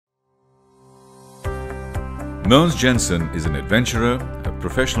Mogens Jensen is an adventurer, a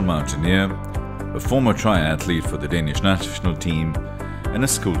professional mountaineer, a former triathlete for the Danish National Team, and a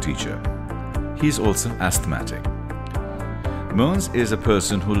school teacher. He's also asthmatic. Mogens is a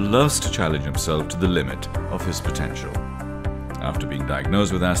person who loves to challenge himself to the limit of his potential. After being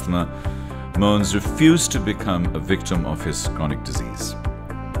diagnosed with asthma, Mogens refused to become a victim of his chronic disease.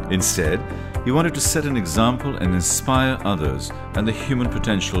 Instead, he wanted to set an example and inspire others, and the human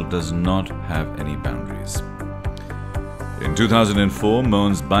potential does not have any boundaries. In 2004,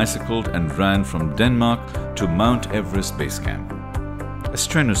 Mogens bicycled and ran from Denmark to Mount Everest basecamp, a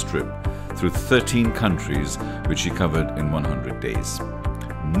strenuous trip through 13 countries which he covered in 100 days.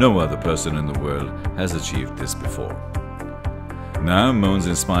 No other person in the world has achieved this before. Now Mogens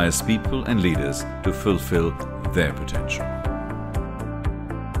inspires people and leaders to fulfill their potential.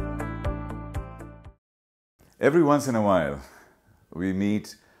 Every once in a while, we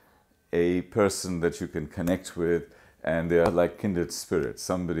meet a person that you can connect with, and they are like kindred spirits,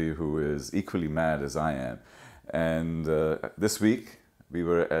 somebody who is equally mad as I am. And this week, we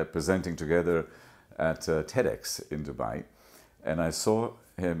were presenting together at TEDx in Dubai, and I saw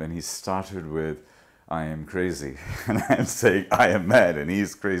him, and he started with, "I am crazy," and I'm saying, "I am mad," and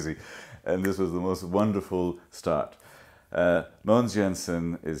he's crazy. And this was the most wonderful start. Mogens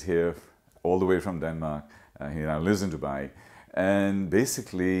Jensen is here all the way from Denmark. He now lives in Dubai, and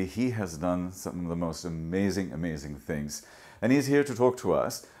basically he has done some of the most amazing things. And he's here to talk to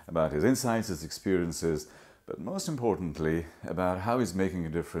us about his insights, his experiences, but most importantly about how he's making a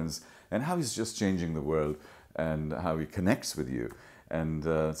difference and how he's just changing the world and how he connects with you. And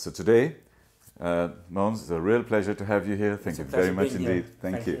so today, Mogens, it's a real pleasure to have you here. Thank you very much indeed.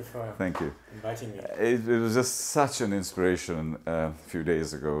 Thank you for inviting me. It was just such an inspiration a few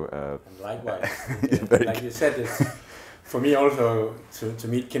days ago. And likewise. Like you said, it's for me also to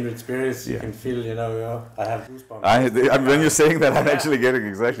meet kindred spirits. You can feel, I have goosebumps. When you're saying that, I'm actually getting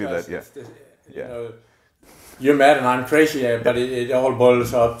exactly that. Yeah. You're mad and I'm crazy, but it all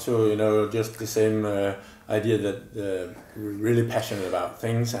boils up to just the same idea that we're really passionate about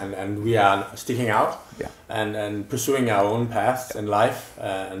things, and we are sticking out and pursuing our own paths in life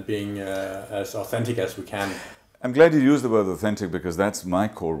and being as authentic as we can. I'm glad you used the word authentic, because that's my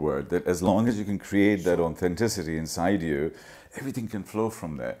core word, that as long as you can create that authenticity inside you, everything can flow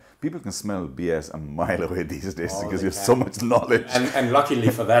from there. People can smell BS a mile away these days because you have so much knowledge. And luckily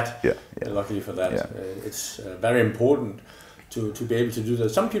for that, it's very important to be able to do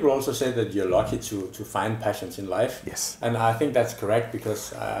that. Some people also say that you're lucky to find passions in life. Yes. And I think that's correct,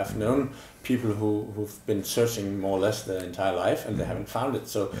 because I've known people who've been searching more or less their entire life and they haven't found it.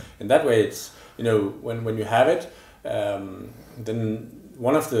 So in that way, it's, when you have it, then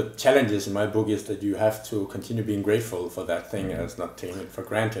one of the challenges in my book is that you have to continue being grateful for that thing and not taking it for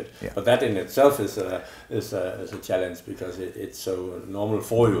granted. Yeah. But that in itself is a challenge, because it's so normal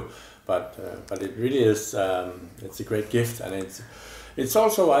for you. But it really is. It's a great gift, and it's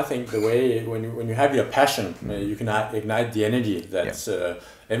also, I think, the way when you have your passion, you can ignite the energy that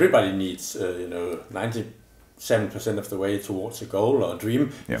everybody needs. 97% of the way towards a goal or a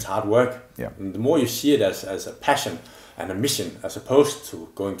dream, it's hard work. Yeah. And the more you see it as a passion and a mission, as opposed to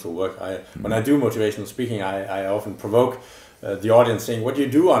going to work. When I do motivational speaking, I often provoke the audience, saying, "What do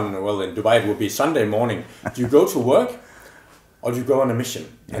you do in Dubai it would be Sunday morning? Do you go to work, or do you go on a mission?"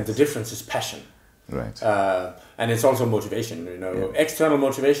 Yes. And the difference is passion. Right. And it's also motivation, external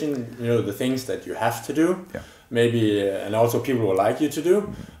motivation, the things that you have to do, maybe, and also people will like you to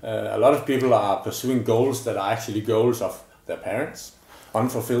do. A lot of people are pursuing goals that are actually goals of their parents,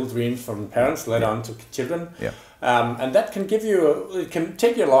 unfulfilled dreams from parents led on to children. Yeah. And that can it can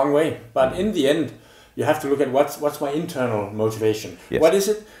take you a long way, but in the end, you have to look at what's my internal motivation. Yes. What is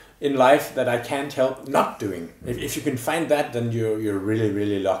it in life that I can't help not doing? If you can find that, then you're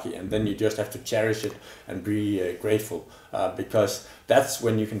really lucky, and then you just have to cherish it and be grateful, because that's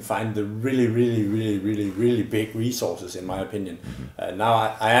when you can find the really big resources, in my opinion.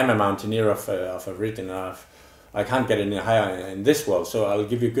 Now I am a mountaineer of origin. I can't get any higher in this world, so I'll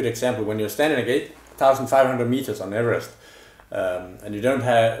give you a good example. When you're standing at 8,500 meters on Everest, and you don't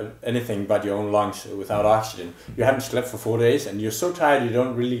have anything but your own lungs without oxygen, you haven't slept for 4 days, and you're so tired you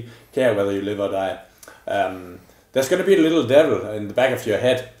don't really care whether you live or die, there's going to be a little devil in the back of your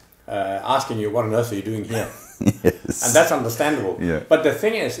head asking you, "What on earth are you doing here?" Yes. And that's understandable. Yeah. But the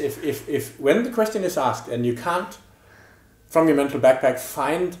thing is, if when the question is asked and you can't, from your mental backpack,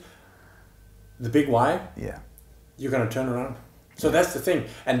 find the big why, you're going to turn around. So that's the thing.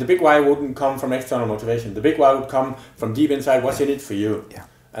 And the big why wouldn't come from external motivation. The big why would come from deep inside. What's in it for you? Yeah.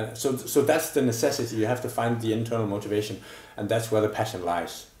 And so that's the necessity. You have to find the internal motivation, and that's where the passion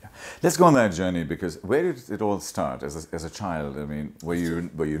lies. Let's go on that journey, because where did it all start as a child? I mean, were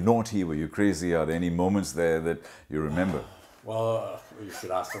you naughty? Were you crazy? Are there any moments there that you remember? Well, you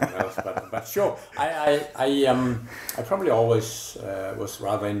should ask someone else, but sure. I probably always was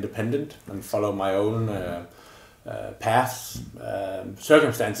rather independent and follow my own paths.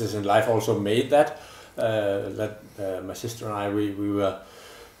 Circumstances in life also made that. My sister and I, we were,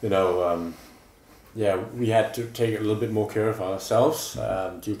 we had to take a little bit more care of ourselves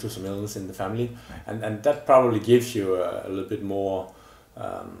due to some illness in the family, and that probably gives you a little bit more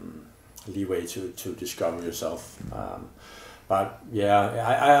leeway to discover yourself. But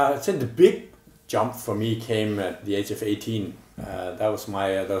yeah, I said the big jump for me came at the age of 18. That was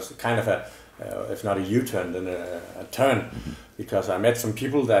kind of a, if not a U-turn, then a turn, because I met some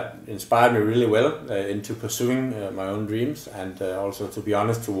people that inspired me really well into pursuing my own dreams, and also, to be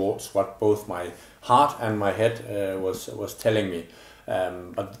honest, towards what both my heart and my head was telling me.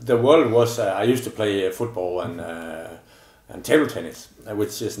 But the world was, I used to play football and table tennis,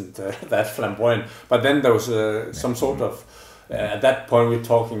 which isn't that flamboyant. But then there was some sort of, at that point, we're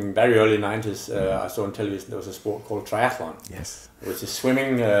talking very early 90s, I saw on television there was a sport called triathlon. Yes. Which is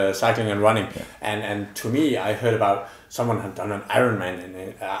swimming, cycling and running. Yeah. And to me, I heard about someone had done an Ironman,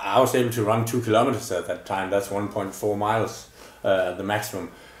 and I was able to run 2 kilometers at that time. That's 1.4 miles, the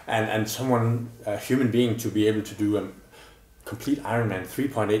maximum. And someone, a human being, to be able to do a complete Ironman,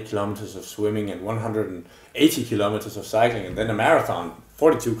 3.8 kilometers of swimming and 180 kilometers of cycling, and then a marathon,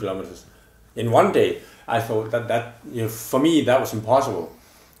 42 kilometers in one day. I thought that for me that was impossible,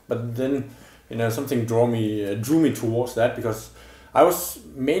 but then something drew me towards that, because I was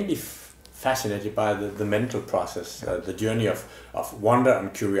mainly fascinated by the mental process, the journey of wonder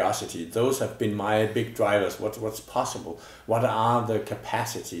and curiosity. Those have been my big drivers. What's possible? What are the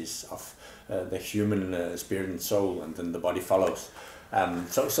capacities of the human spirit and soul, and then the body follows.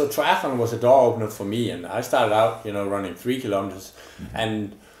 So triathlon was a door opener for me, and I started out running 3 kilometers,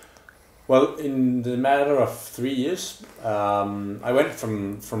 and well, in the matter of 3 years, I went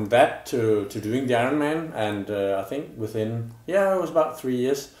from that to doing the Ironman, and I think within, it was about 3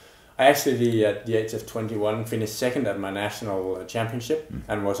 years. I actually, at the age of 21, finished second at my national championship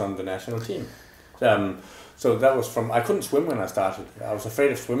and was on the national team. So that was I couldn't swim when I started. I was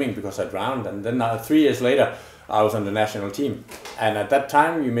afraid of swimming because I drowned, and then 3 years later, I was on the national team. And at that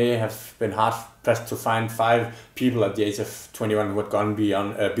time, you may have been hard-pressed to find 5 people at the age of 21 who had gone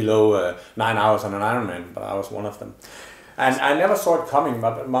below 9 hours on an Ironman, but I was one of them. And I never saw it coming,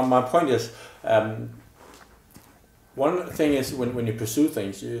 but my point is, one thing is when you pursue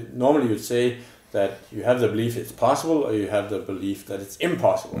things, normally you'd say that you have the belief it's possible, or you have the belief that it's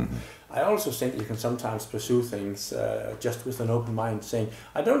impossible. Mm-hmm. I also think you can sometimes pursue things just with an open mind, saying,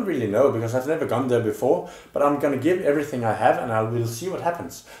 I don't really know because I've never gone there before, but I'm going to give everything I have and I will see what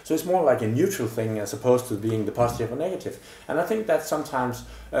happens. So it's more like a neutral thing as opposed to being the positive or negative. And I think that sometimes,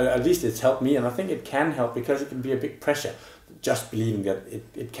 at least it's helped me, and I think it can help because it can be a big pressure, just believing that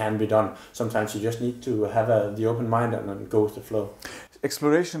it can be done. Sometimes you just need to have the open mind and go with the flow.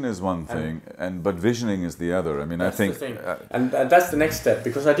 Exploration is one thing, but visioning is the other. I mean, I think, and that's the next step,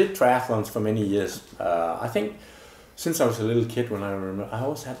 because I did triathlons for many years. I think since I was a little kid, when I remember, I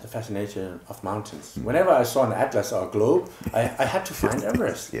always had the fascination of mountains. Whenever I saw an atlas or a globe, I had to find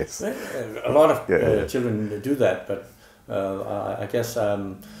Everest. Yes, a lot of children do that, but I guess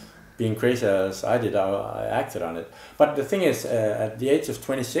being crazy as I did, I acted on it. But the thing is, at the age of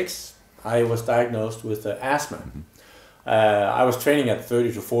 26, I was diagnosed with asthma. Mm-hmm. I was training at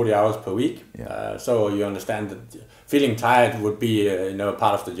 30 to 40 hours per week, so you understand that feeling tired would be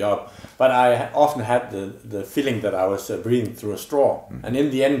part of the job. But I often had the feeling that I was breathing through a straw. Mm-hmm. And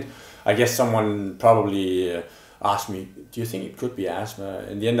in the end, I guess someone probably asked me, do you think it could be asthma?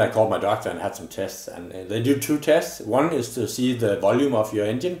 In the end, I called my doctor and had some tests, and they do 2 tests. One is to see the volume of your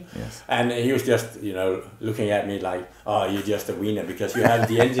engine, and he was just looking at me like, oh, you're just a wiener because you have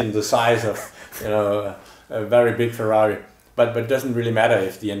the engine the size of a very big Ferrari, but it doesn't really matter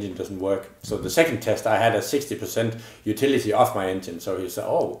if the engine doesn't work. So the second test, I had a 60% utility of my engine, so he said,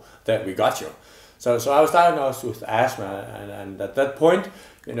 oh, that we got you. So I was diagnosed with asthma, and at that point,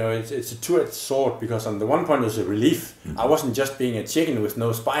 it's a two-edged sword, because on the one point it was a relief. Mm-hmm. I wasn't just being a chicken with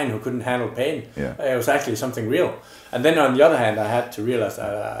no spine who couldn't handle pain. Yeah. It was actually something real. And then on the other hand, I had to realize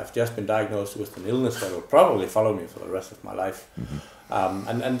that I've just been diagnosed with an illness that will probably follow me for the rest of my life. Mm-hmm.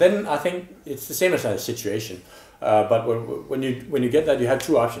 And then I think it's the same as a situation. But when you get that, you have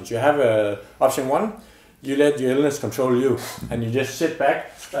 2 options. You have option 1. You let your illness control you, and you just sit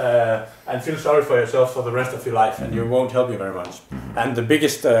back and feel sorry for yourself for the rest of your life, and you won't help you very much. And the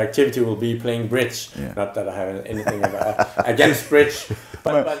biggest activity will be playing bridge. Yeah. Not that I have anything against bridge,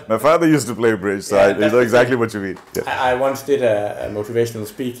 My father used to play bridge, so I know exactly what you mean. Yeah. I once did a motivational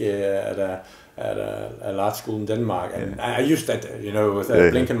speak at a large school in Denmark, and I used that, with a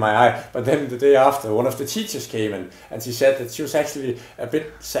blink in my eye. But then the day after, one of the teachers came and she said that she was actually a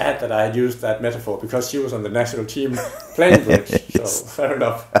bit sad that I had used that metaphor because she was on the national team playing bridge. Yes. So fair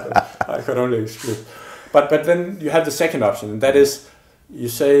enough. I could only excuse. But then you have the second option, and that is you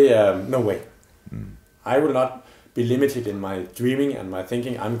say, no way. I will not be limited in my dreaming and my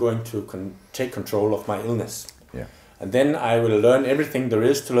thinking. I'm going to take control of my illness. Yeah. And then I will learn everything there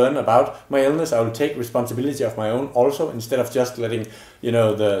is to learn about my illness. I will take responsibility of my own also, instead of just letting,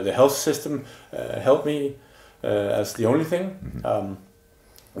 the health system help me as the only thing.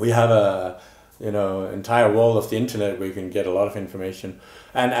 We have a, entire world of the internet where you can get a lot of information.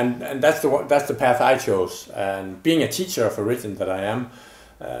 And that's the path I chose. And being a teacher of origin that I am,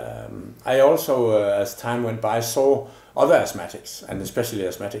 I also, as time went by, saw other asthmatics, and especially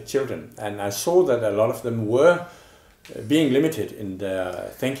asthmatic children. And I saw that a lot of them were being limited in their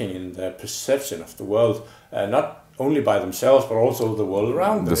thinking, in their perception of the world, not only by themselves, but also the world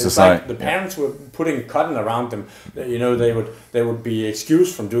around them. It's like the parents were putting cotton around them. They would be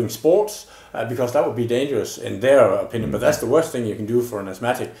excused from doing sports because that would be dangerous in their opinion. But that's the worst thing you can do for an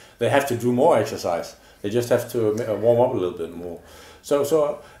asthmatic. They have to do more exercise. They just have to warm up a little bit more.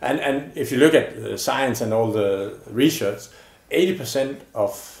 And if you look at science and all the research, 80%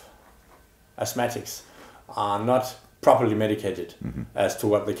 of asthmatics are not properly medicated as to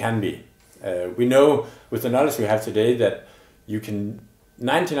what they can be. We know with the knowledge we have today that you can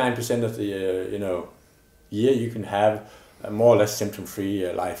 99% of the year you can have a more or less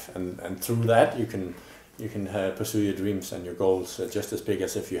symptom-free life, and through that you can pursue your dreams and your goals just as big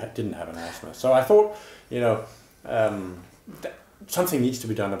as if you didn't have an asthma. So I thought, something needs to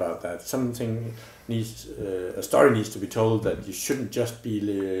be done about that. A story needs to be told that you shouldn't just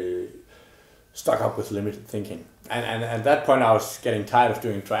be stuck up with limited thinking. And at that point I was getting tired of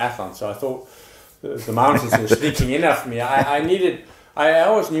doing triathlon, so I thought the mountains were sneaking in after me. I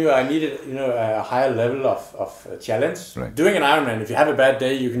always knew I needed a higher level of challenge. Right. Doing an Ironman, if you have a bad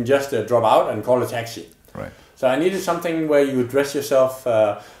day, you can just drop out and call a taxi. Right. So I needed something where you dress yourself.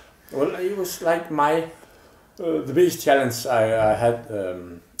 It was like the biggest challenge I had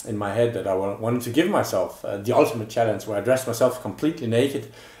in my head that I wanted to give myself, the ultimate challenge, where I dressed myself completely naked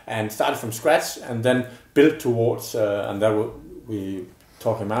and started from scratch and then built towards, and that we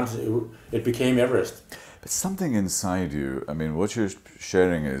talking mountains, it became Everest. But something inside you, I mean, what you're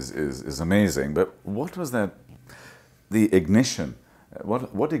sharing is amazing, but what was that, the ignition?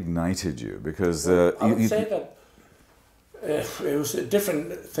 What ignited you? Because I would say that it was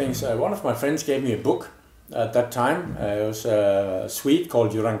different things. One of my friends gave me a book at that time. It was a Swede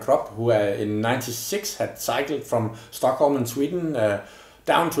called Göran Kropp, who in '96 had cycled from Stockholm in Sweden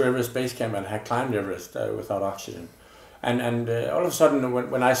down to Everest base camp and had climbed Everest without oxygen. And all of a sudden,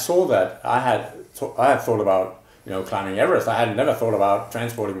 when I saw that, I had thought about climbing Everest. I had never thought about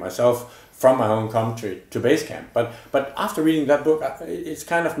transporting myself from my home country to base camp. But after reading that book, it's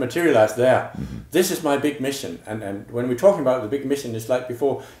kind of materialized there. Mm-hmm. This is my big mission. And when we're talking about the big mission, it's like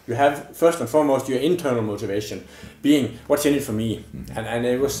before, you have first and foremost your internal motivation being what's in it for me. Mm-hmm. And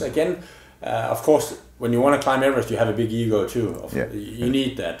it was, again, of course, when you want to climb Everest, you have a big ego too. You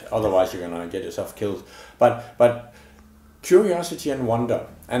need that, otherwise you're going to get yourself killed. But curiosity and wonder.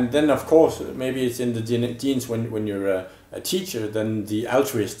 And then, of course, maybe it's in the genes when you're a teacher, then the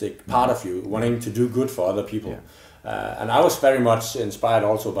altruistic part of you, wanting to do good for other people. Yeah. And I was very much inspired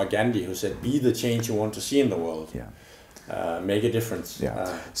also by Gandhi, who said, be the change you want to see in the world. Yeah. Make a difference.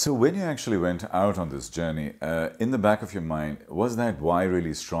 Yeah. So when you actually went out on this journey, in the back of your mind, was that why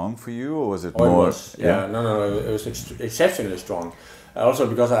really strong for you, or was it more? It was. Yeah, no, it was exceptionally strong. Also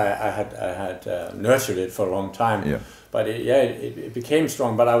because I had nurtured it for a long time. Yeah. But it became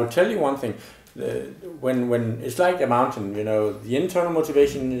strong. But I would tell you one thing. When it's like a mountain, the internal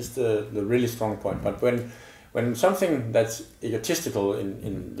motivation is the really strong point. But when something that's egotistical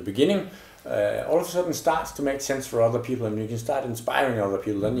in the beginning, all of a sudden starts to make sense for other people, and you can start inspiring other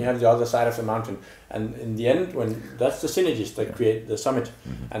people, then you have the other side of the mountain. And in the end, that's the synergies that create the summit.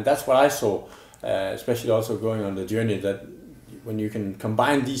 Mm-hmm. And that's what I saw, especially also going on the journey, that when you can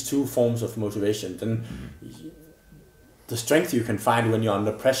combine these two forms of motivation, then the strength you can find when you're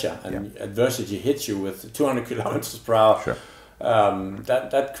under pressure and adversity hits you with 200 kilometers per hour, sure.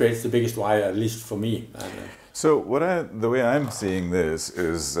 That creates the biggest why, at least for me. So the way I'm seeing this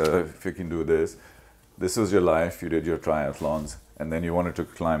is, if you can do this was your life, you did your triathlons, and then you wanted to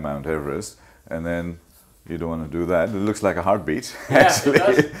climb Mount Everest, and then you don't want to do that. It looks like a heartbeat, actually.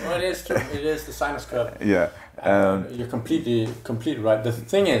 Yeah, it does. Well, it is true. It is the sinus curve. Yeah. You're completely right. The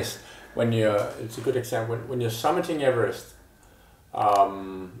thing is, it's a good example. When you're summiting Everest,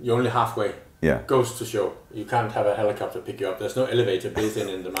 you're only halfway. Yeah. Goes to show you can't have a helicopter pick you up. There's no elevator built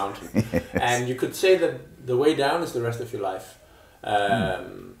in the mountain. Yes. And you could say that the way down is the rest of your life.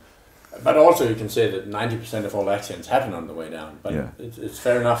 But also you can say that 90% of all accidents happen on the way down. But it's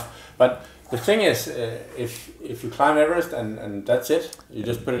fair enough. But the thing is, if you climb Everest and that's it, you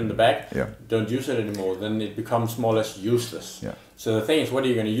just put it in the bag, don't use it anymore, then it becomes more or less useless. Yeah. So the thing is, what are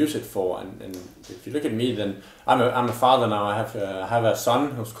you going to use it for? And if you look at me, then I'm a father now. I have a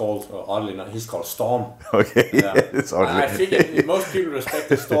son who's called, oddly enough, he's called Storm. Okay, it's oddly. I figure most people respect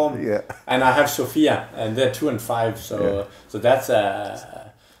the Storm. Yeah. And I have Sophia, and they're 2 and 5. So that's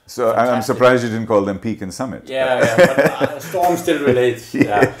So I'm surprised you didn't call them Peak and Summit. But Storm still relates.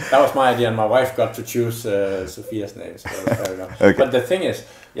 Yeah, that was my idea, and my wife got to choose Sophia's name. So fair enough. Okay. But the thing is,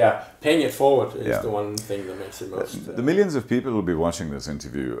 paying it forward is the one thing that makes it most. The millions of people who will be watching this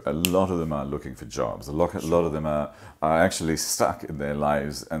interview, a lot of them are looking for jobs. A lot of them are actually stuck in their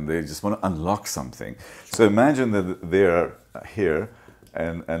lives, and they just want to unlock something. So imagine that they are here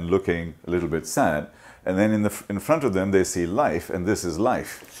and looking a little bit sad. And then in front of them they see life, and this is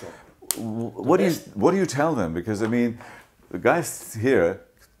life. Sure. What do you tell them? Because I mean, the guys here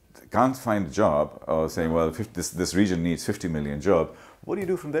can't find a job, or saying, well, this region needs 50 million jobs. What do you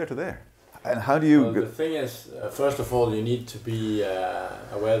do from there to there? And how do you? Well, the thing is, first of all, you need to be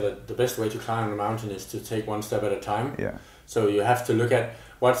aware that the best way to climb a mountain is to take one step at a time. Yeah. So you have to look at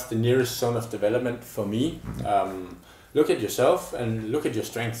what's the nearest zone of development for me. Mm-hmm. Look at yourself and look at your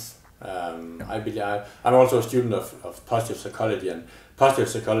strengths. I'm also a student of positive psychology, and positive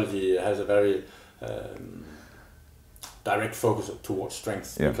psychology has a very direct focus towards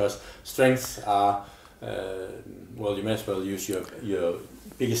strengths, because strengths are, you may as well use your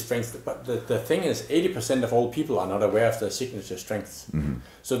biggest strengths, but the thing is 80% of all people are not aware of their signature strengths. Mm-hmm.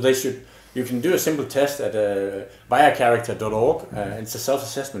 So you can do a simple test at biocharacter.org. It's a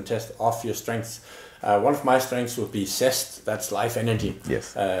self-assessment test of your strengths. One of my strengths would be zest, that's life energy.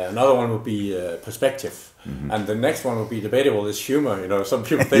 Yes. Another one would be perspective. Mm-hmm. And the next one would be debatable, is humor. You know, some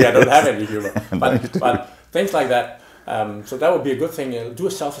people think I don't have any humor. But things like that. So that would be a good thing. Do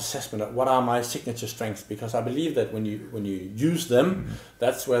a self-assessment of what are my signature strengths, because I believe that when you use them,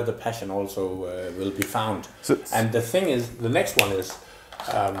 that's where the passion also will be found. And the thing is, the next one is,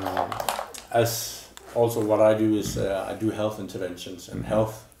 as also what I do is I do health interventions and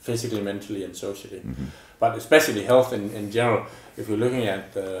health, physically, mentally, and socially, but especially health in general. If we're looking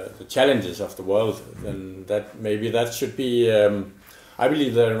at the challenges of the world, then that should be. I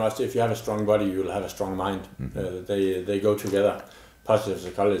believe very much if you have a strong body, you will have a strong mind. They go together. Positive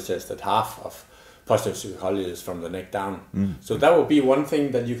psychology says that half of positive psychology is from the neck down. So that would be one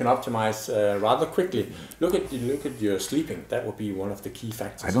thing that you can optimize rather quickly. Look at your sleeping. That would be one of the key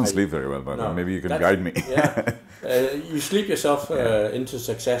factors. I don't sleep very well, but maybe you can guide me. You sleep yourself into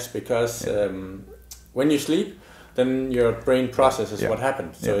success, because when you sleep, then your brain processes what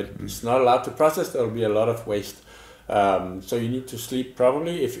happened. So it's not allowed to process. There will be a lot of waste. So you need to sleep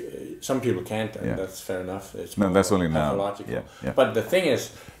properly. If some people can't, and that's fair enough. It's that's only now. But the thing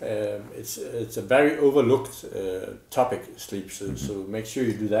is, it's a very overlooked topic, sleep. So make sure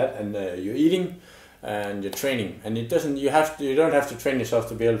you do that, and you're eating and you're training. And you don't have to train yourself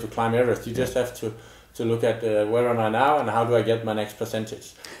to be able to climb Everest. You just have to look at where am I now and how do I get my next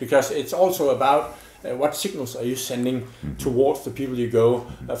percentage. Because it's also about what signals are you sending towards the people you go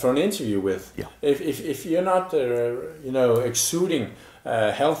for an interview with. If you're not exuding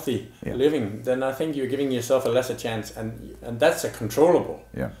healthy living, then I think you're giving yourself a lesser chance, and that's a controllable.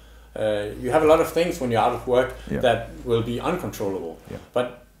 You have a lot of things when you're out of work that will be uncontrollable.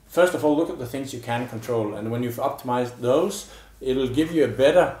 But first of all, look at the things you can control, and when you've optimized those, it'll give you a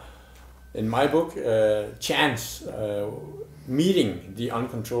better, in my book, chance meeting the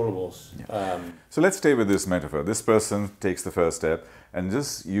uncontrollables. So let's stay with this metaphor. This person takes the first step, and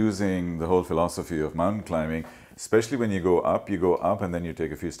just using the whole philosophy of mountain climbing, especially when you go up, and then you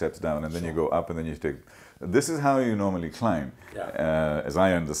take a few steps down, and then you go up, and then you take... This is how you normally climb, as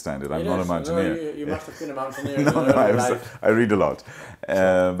I understand it. I'm not a mountaineer. No, you must have been a mountaineer. I read a lot.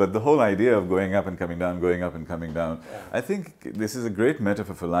 But the whole idea of going up and coming down, going up and coming down, I think this is a great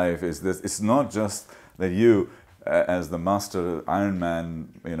metaphor for life. It's not just that you, as the master Ironman,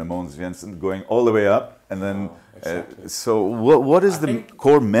 Mogens Jensen, going all the way up, and then... exactly. So what is the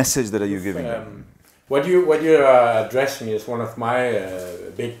core message that are you giving them? What you're addressing is one of my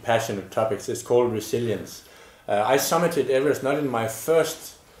big passionate topics. It's called resilience. I summited Everest not in my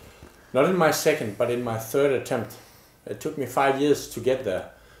second, but in my third attempt. It took me 5 years to get there,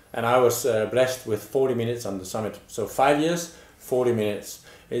 and I was blessed with 40 minutes on the summit. So 5 years, 40 minutes.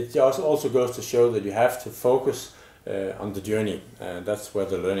 It also goes to show that you have to focus on the journey. That's where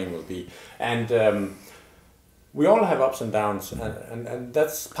the learning will be. And we all have ups and downs, and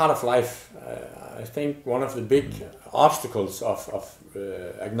that's part of life. I think one of the big obstacles of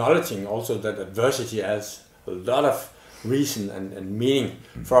acknowledging also that adversity has a lot of reason and meaning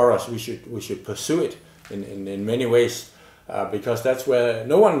for us. We should pursue it in many ways, because that's where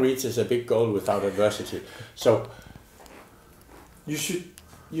no one reaches a big goal without adversity. So you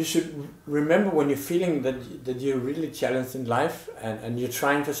should remember when you're feeling that you're really challenged in life and you're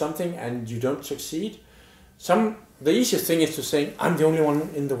trying for something and you don't succeed. The easiest thing is to say, I'm the only one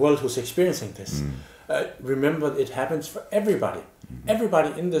in the world who's experiencing this. Remember, it happens for everybody.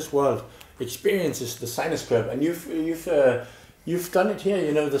 Everybody in this world experiences the sinus curve, and you've done it here.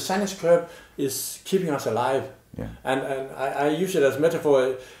 You know, the sinus curve is keeping us alive. Yeah. And I use it as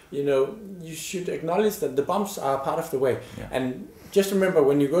metaphor. You know, you should acknowledge that the bumps are part of the way. Yeah. And just remember,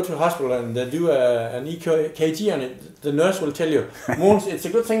 when you go to the hospital and they do an EKG on it, the nurse will tell you, Mogens, it's a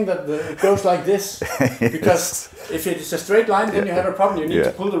good thing that it goes like this, because if it's a straight line, then you have a problem. You need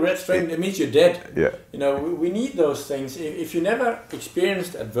to pull the red string. It means you're dead. Yeah. You know, we need those things. If you never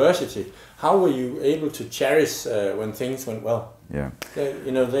experienced adversity, how were you able to cherish when things went well? Yeah.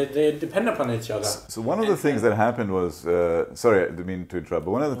 They depend upon each other. So one of the things that happened was, sorry, I didn't mean to interrupt,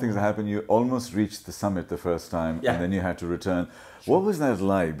 but one of the things that happened, you almost reached the summit the first time, and then you had to return. What was that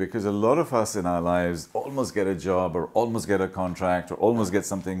like? Because a lot of us in our lives almost get a job or almost get a contract or almost get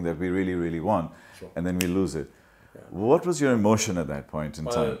something that we really, really want, and then we lose it. Yeah. What was your emotion at that point in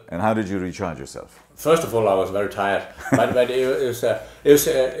time, and how did you recharge yourself? First of all, I was very tired, but it was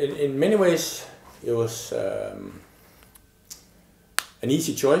in many ways it was an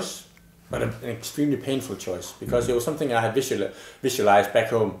easy choice, but an extremely painful choice, because it was something I had visualized back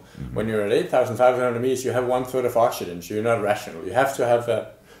home. When you're at 8,500 meters, you have 1/3 of oxygen, so you're not rational. You have to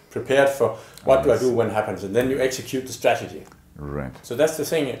have prepared for what do I do when it happens, and then you execute the strategy. Right. So that's the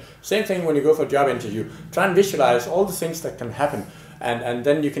thing. Same thing when you go for a job interview. Try and visualize all the things that can happen, and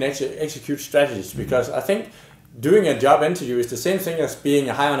then you can execute strategies, because I think doing a job interview is the same thing as being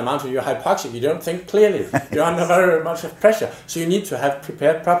high on a mountain. You're hypoxic, you don't think clearly, you're under very much of pressure, so you need to have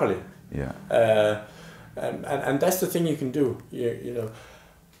prepared properly. Yeah. And that's the thing you can do. You know,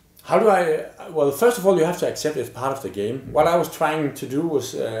 how do I? Well, first of all, you have to accept it's part of the game. What I was trying to do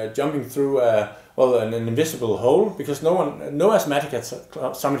was jumping through an invisible hole, because no asthmatic had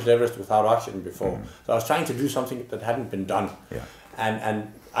summited Everest without oxygen before. So I was trying to do something that hadn't been done. Yeah.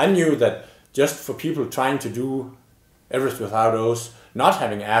 And I knew that just for people trying to do Everest without those, not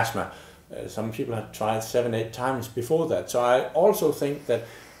having asthma, some people had tried 7-8 times before that. So I also think that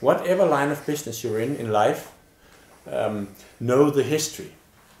whatever line of business you're in life, know the history.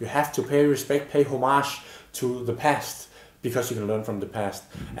 You have to pay respect, pay homage to the past, because you can learn from the past.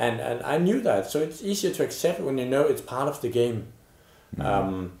 And I knew that, so it's easier to accept when you know it's part of the game.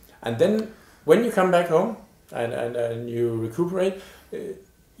 And then when you come back home and you recuperate,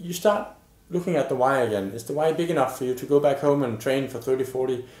 you start looking at the why again. Is the why big enough for you to go back home and train for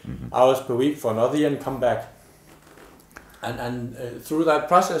 30-40 hours per week for another year and come back? And through that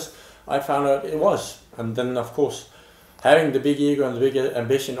process, I found out it was. And then, of course, having the big ego and the big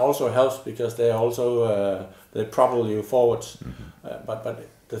ambition also helps, because they also they propel you forwards. But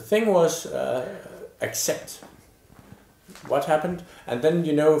the thing was, accept what happened, and then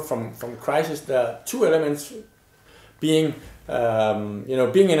from crisis there are two elements: being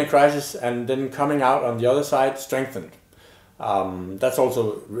being in a crisis and then coming out on the other side strengthened. That's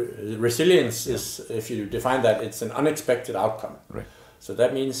also resilience. Is, if you define that, it's an unexpected outcome. Right. So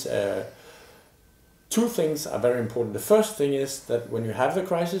that means two things are very important. The first thing is that when you have the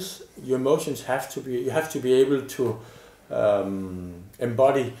crisis, your emotions you have to be able to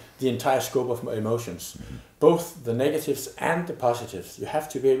embody the entire scope of emotions, both the negatives and the positives. You have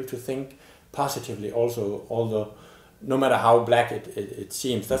to be able to think positively also, although no matter how black it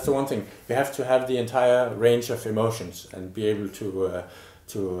seems. That's the one thing. You have to have the entire range of emotions and be able to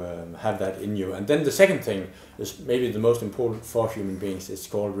have that in you. And then the second thing is maybe the most important for human beings. It's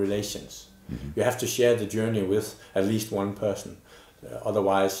called relations. You have to share the journey with at least one person.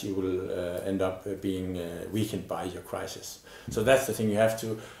 Otherwise, you will end up being weakened by your crisis. So that's the thing. You have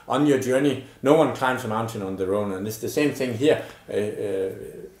to, on your journey, no one climbs a mountain on their own. And it's the same thing here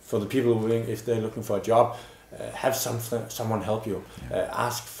for the people if they're looking for a job. Have someone help you.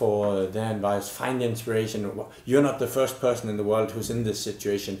 Ask for their advice. Find inspiration. You're not the first person in the world who's in this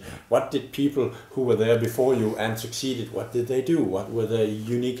situation. What did people who were there before you and succeeded, what did they do? What were their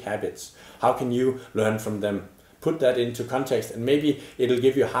unique habits? How can you learn from them? put that into context, and maybe it'll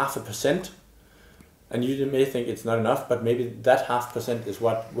give you 0.5%. And you may think it's not enough, but maybe that 0.5% is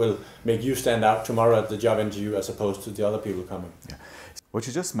what will make you stand out tomorrow at the job interview as opposed to the other people coming. Yeah. What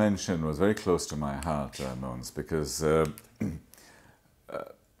you just mentioned was very close to my heart, Mogens, because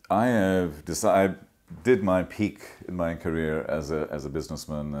I did my peak in my career as a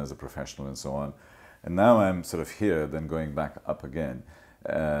businessman, as a professional, and so on, and now I'm sort of here, then going back up again,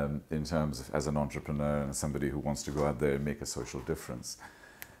 in terms of as an entrepreneur and somebody who wants to go out there and make a social difference.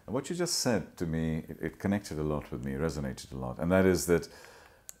 And what you just said to me, it connected a lot with me, resonated a lot, and that is that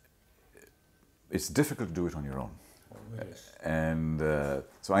it's difficult to do it on your own. Yes. And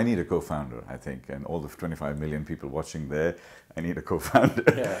so I need a co-founder, I think, and all the 25 million people watching there, I need a co-founder.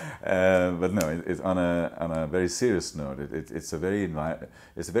 Yeah. But no, it's on a very serious note. It's a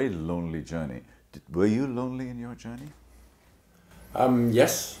very lonely journey. Were you lonely in your journey?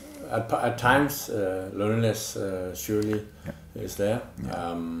 Yes, at times loneliness surely is there.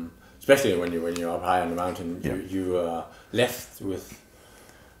 Yeah. Especially when you're up high on the mountain, you are left with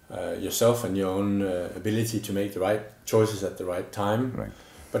yourself and your own ability to make the right choices at the right time. Right.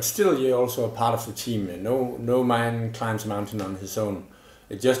 But still, you're also a part of the team. No man climbs a mountain on his own.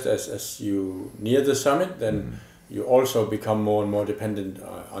 It just as you near the summit, then you also become more and more dependent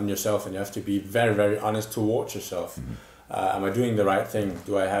on yourself, and you have to be very, very honest towards yourself. Am I doing the right thing?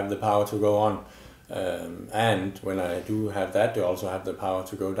 Do I have the power to go on? And when I do have that, do I also have the power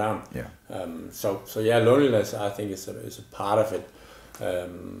to go down? Yeah. So loneliness, I think, is a part of it.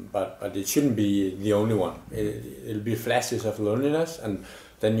 But it shouldn't be the only one. It'll be flashes of loneliness, and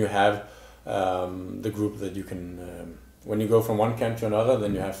then you have the group that you can. When you go from one camp to another,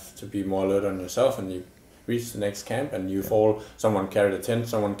 then you have to be more alert on yourself, and you reach the next camp and you fall. Someone carried a tent,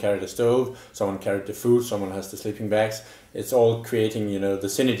 someone carried a stove, someone carried the food, someone has the sleeping bags. It's all creating, the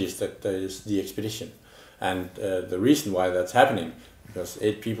synergies that is the expedition, and the reason why that's happening. Because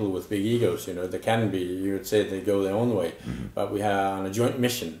 8 people with big egos, they can be, you would say they go their own way. But we are on a joint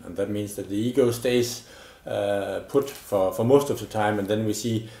mission, and that means that the ego stays put for most of the time, and then we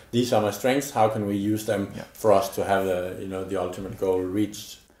see, these are my strengths, how can we use them for us to have the ultimate goal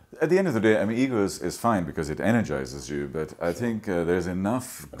reached. At the end of the day, I mean, ego is fine because it energizes you, but I think there's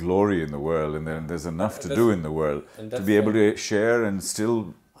enough glory in the world, and there's enough to do in the world to be able to share and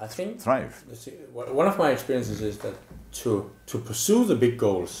still thrive. One of my experiences is that to pursue the big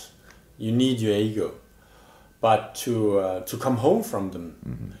goals, you need your ego, but to come home from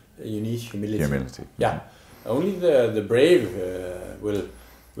them, you need humility. Yeah, only the brave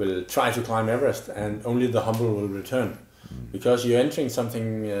will try to climb Everest, and only the humble will return, because you're entering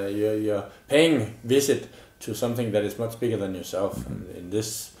something. You're paying visit to something that is much bigger than yourself. And in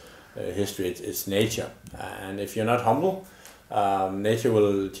this history, it's nature, and if you're not humble, nature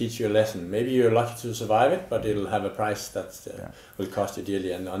will teach you a lesson. Maybe you're lucky to survive it, but it'll have a price that will cost you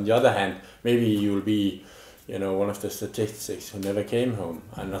dearly. And on the other hand, maybe you'll be, one of the statistics who never came home.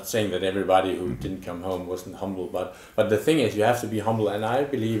 I'm not saying that everybody who didn't come home wasn't humble, but the thing is, you have to be humble. And I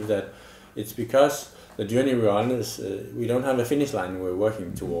believe that it's because the journey we're on is, we don't have a finish line we're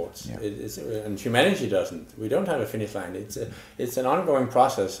working towards. And humanity doesn't. We don't have a finish line. It's an ongoing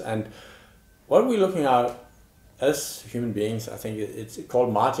process. And what we're looking at as human beings, I think it's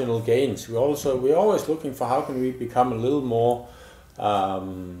called marginal gains. We're always looking for how can we become a little more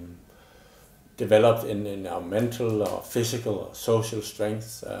developed in our mental or physical or social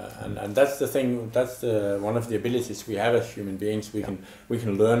strengths, and that's the thing. That's one of the abilities we have as human beings. We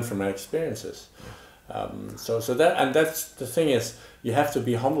can learn from our experiences. So that's the thing is, you have to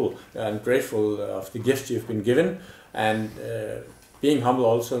be humble and grateful of the gift you've been given, and being humble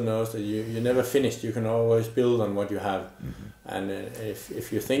also knows that you're never finished. You can always build on what you have. And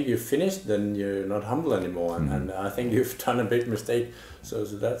if you think you've finished, then you're not humble anymore. And I think you've done a big mistake. So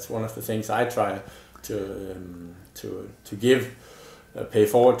that's one of the things I try to give, pay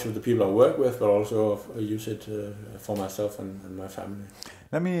forward to the people I work with, but also use it for myself and my family.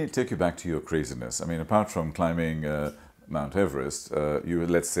 Let me take you back to your craziness. I mean, apart from climbing Mount Everest,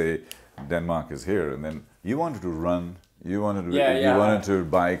 let's say Denmark is here, and then you wanted to run. You wanted to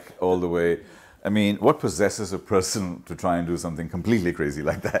bike all the way. I mean, what possesses a person to try and do something completely crazy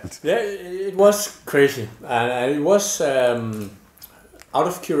like that? Yeah, it was crazy, and it was out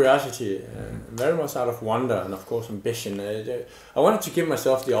of curiosity, very much out of wonder, and of course ambition. I wanted to give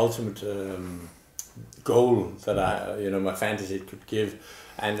myself the ultimate goal that my fantasy could give.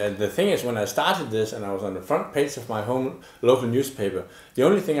 And the thing is, when I started this and I was on the front page of my home local newspaper, the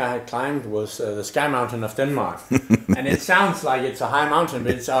only thing I had climbed was the Sky Mountain of Denmark. And it sounds like it's a high mountain,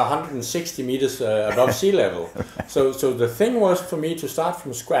 but it's 160 meters above sea level. So the thing was for me to start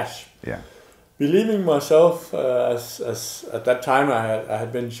from scratch. Yeah. believing myself, as at that time I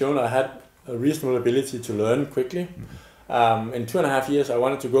had been shown I had a reasonable ability to learn quickly. In 2.5 years, I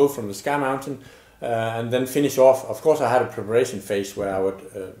wanted to go from the Sky Mountain and then finish off. Of course, I had a preparation phase where I would,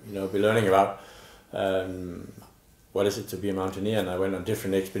 be learning about what is it to be a mountaineer, and I went on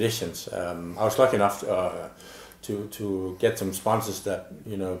different expeditions. I was lucky enough to get some sponsors that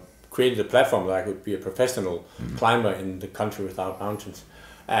created a platform that I could be a professional climber in the country without mountains.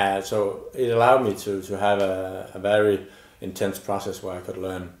 So it allowed me to have a very intense process where I could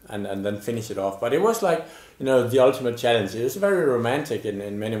learn and then finish it off. But it was like, the ultimate challenge. It was very romantic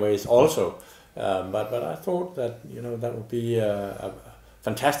in many ways also. But I thought that, that would be a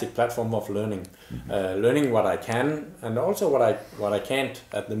fantastic platform of learning. Learning what I can and also what I can't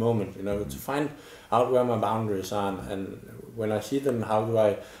at the moment, to find out where my boundaries are, and when I see them, how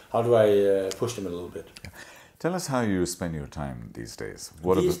do I push them a little bit. Tell us how you spend your time these days.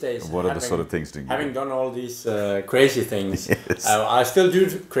 What are the sort of things do you do? Having done all these crazy things, yes. I still do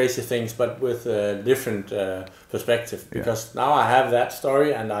crazy things, but with a different perspective. Because now I have that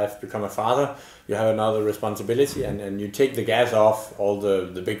story, and I've become a father. You have another responsibility, and you take the gas off all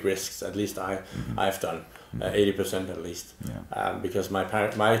the big risks. At least I've done 80% at least. Because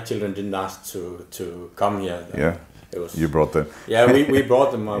my children didn't ask to come here. You brought them. Yeah, we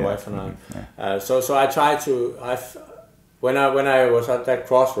brought them, my wife and I. So I try to. When I was at that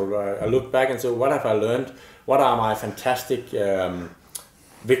crossroad, I looked back and said, what have I learned? What are my fantastic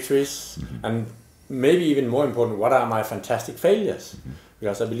victories? And maybe even more important, what are my fantastic failures?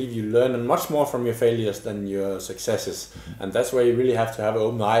 Because I believe you learn much more from your failures than your successes, and that's where you really have to have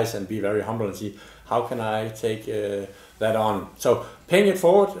open eyes and be very humble and see how can I take that on. So paying it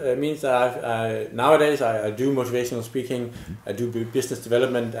forward means that nowadays I do motivational speaking, I do business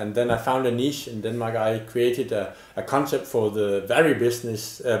development, and then I found a niche in Denmark. I created a concept for the very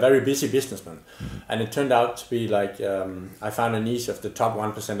busy businessman, and it turned out to be like I found a niche of the top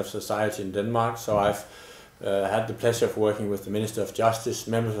 1% of society in Denmark. So I've had the pleasure of working with the Minister of Justice,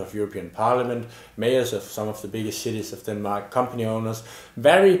 members of European Parliament, mayors of some of the biggest cities of Denmark, company owners,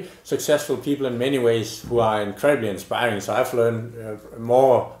 very successful people in many ways who are incredibly inspiring. So I've learned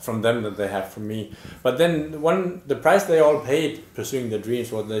more from them than they have from me. But then the price they all paid pursuing their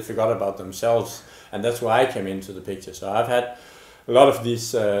dreams was they forgot about themselves, and that's where I came into the picture. So I've had a lot of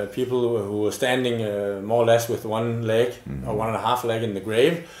these people who were standing more or less with one leg or 1.5 leg in the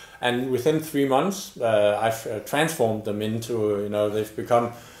grave. And within 3 months, I've transformed them into, they've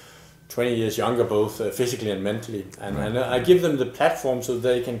become 20 years younger, both physically and mentally. And I give them the platform so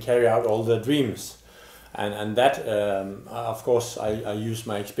they can carry out all their dreams. And that, of course, I use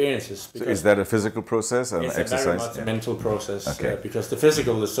my experiences. So is that a physical process or it's exercise? It's very much a mental process. Okay. Because the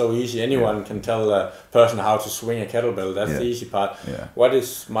physical is so easy. Anyone can tell a person how to swing a kettlebell. That's the easy part. Yeah. What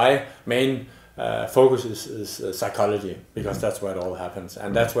is my main focus is psychology, because that's where it all happens,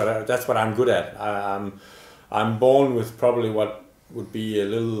 and that's what I'm good at. I'm born with probably what would be a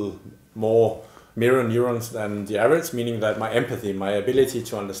little more mirror neurons than the average, meaning that my empathy, my ability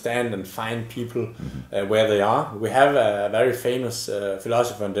to understand and find people where they are. We have a very famous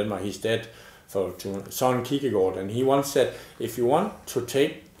philosopher in Denmark. He's dead, Søren Kierkegaard, and he once said, if you want to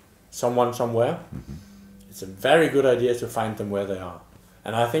take someone somewhere, it's a very good idea to find them where they are.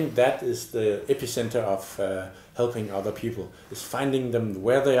 And I think that is the epicenter of helping other people, is finding them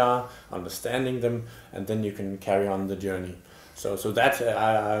where they are, understanding them, and then you can carry on the journey. So that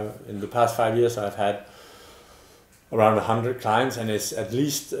in the past 5 years I've had around 100 clients, and it's at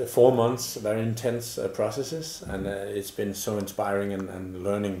least 4 months very intense processes, and it's been so inspiring and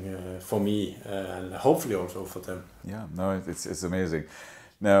learning for me, and hopefully also for them. Yeah, no, it's amazing.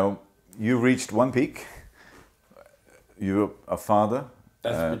 Now, you reached one peak. You're a father.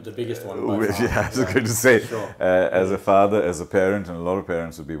 That's the biggest one. Yeah, I was going to say, sure. As a father, as a parent, and a lot of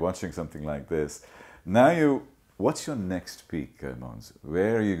parents would be watching something like this. Now what's your next peak, Mogens?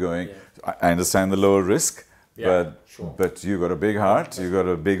 Where are you going? Yeah. I understand the lower risk, but you got a big heart, you got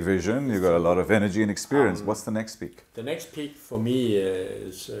a big vision, you got a lot of energy and experience. What's the next peak? The next peak for me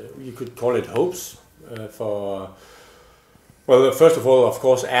is, you could call it hopes for... Well, first of all, of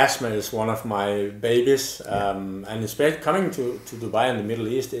course, asthma is one of my babies, and especially coming to Dubai in the Middle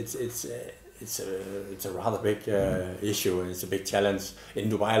East, it's a rather big issue, and it's a big challenge. In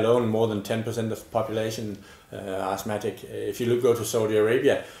Dubai alone, more than 10% of the population asthmatic. If you go to Saudi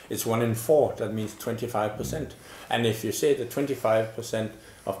Arabia, it's 1 in 4. That means 25%. And if you say that 25%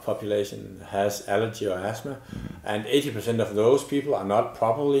 of population has allergy or asthma, and 80% of those people are not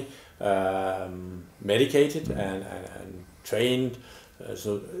properly medicated and trained,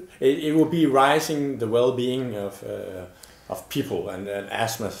 so it will be rising the well-being of people and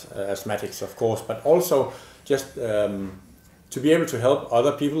asthmatics, of course, but also just to be able to help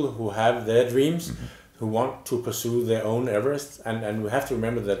other people who have their dreams, who want to pursue their own Everest. And we have to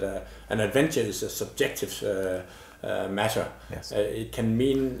remember that an adventure is a subjective matter. Yes. It can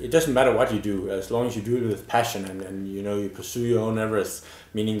mean, it doesn't matter what you do, as long as you do it with passion and you pursue your own Everest,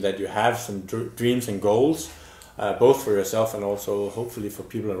 meaning that you have some dreams and goals, both for yourself and also hopefully for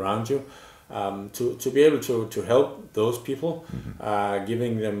people around you. To be able to help those people,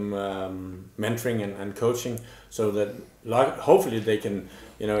 giving them mentoring and coaching, so that hopefully they can,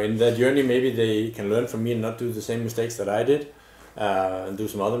 in their journey, maybe they can learn from me and not do the same mistakes that I did, and do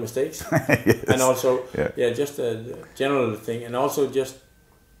some other mistakes. Yes. And also, just a general thing, and also just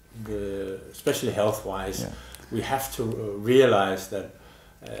especially health-wise, we have to realize that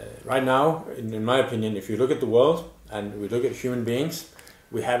right now, in my opinion, if you look at the world and we look at human beings,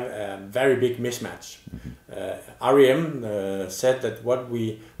 we have a very big mismatch. REM said that what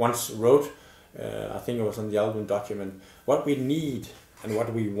we once wrote, I think it was on the album document, what we need and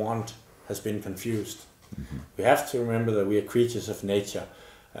what we want has been confused. We have to remember that we are creatures of nature.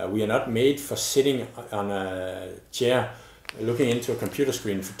 We are not made for sitting on a chair looking into a computer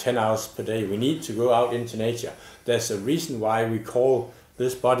screen for 10 hours per day. We need to go out into nature. There's a reason why we call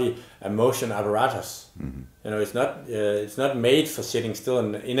this body a motion apparatus. It's not made for sitting still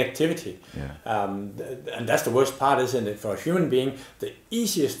in inactivity. And that's the worst part, isn't it? For a human being, the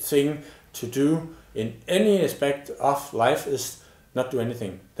easiest thing to do in any aspect of life is not do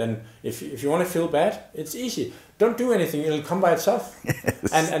anything. Then if you want to feel bad, it's easy. Don't do anything, it'll come by itself.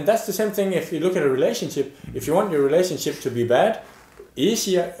 Yes. And that's the same thing if you look at a relationship. If you want your relationship to be bad,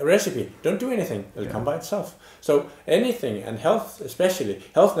 easy recipe, don't do anything, it'll come by itself. So anything, and health especially,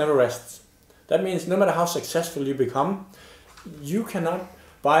 health never rests. That means no matter how successful you become, you cannot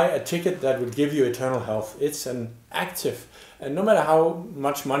buy a ticket that will give you eternal health. It's an active, and no matter how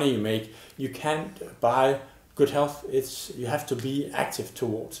much money you make, you can't buy good health. You have to be active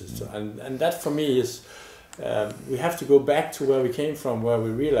towards it. And that for me is, we have to go back to where we came from, where we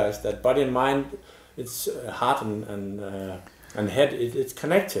realized that body and mind, it's heart and head, it's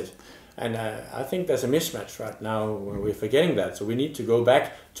connected. And I think there's a mismatch right now where we're forgetting that. So we need to go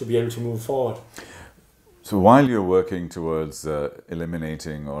back to be able to move forward. So while you're working towards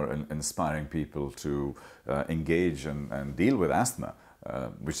eliminating or inspiring people to engage and deal with asthma,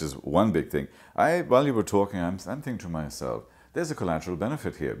 which is one big thing, while you were talking, I'm thinking to myself, there's a collateral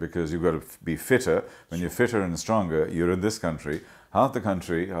benefit here, because you've got to be fitter. When you're fitter and stronger, you're in this country. Half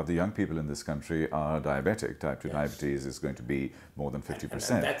the young people in this country are diabetic. Type 2 diabetes is going to be more than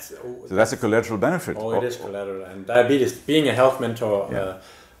 50%. So that's a collateral benefit. Oh, it is collateral. And diabetes, being a health mentor,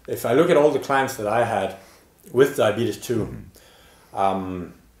 if I look at all the clients that I had with diabetes too,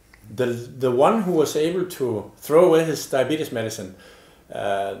 the one who was able to throw away his diabetes medicine,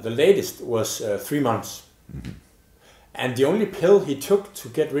 the latest was 3 months. And the only pill he took to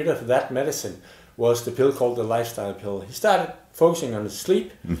get rid of that medicine was the pill called the lifestyle pill. He started focusing on his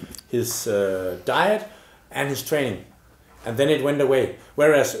sleep, his diet, and his training. And then it went away.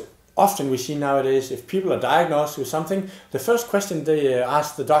 Whereas often we see nowadays, if people are diagnosed with something, the first question they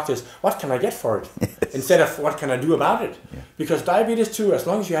ask the doctor is, what can I get for it? Yes. Instead of what can I do about it? Yeah. Because diabetes too, as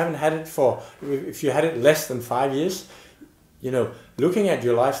long as you haven't had it if you had it less than 5 years, looking at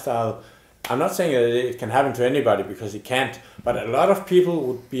your lifestyle, I'm not saying that it can happen to anybody, because it can't, but a lot of people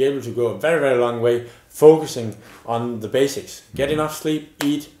would be able to go a very, very long way focusing on the basics. Get enough sleep,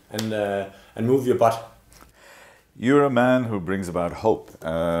 eat, and move your butt. You're a man who brings about hope.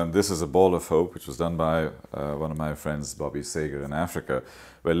 This is a ball of hope, which was done by one of my friends, Bobby Sager, in Africa,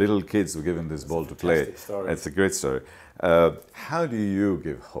 where little kids were given this ball to play. Story. It's a great story. How do you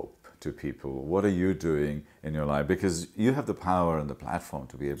give hope to people? What are you doing in your life? Because you have the power and the platform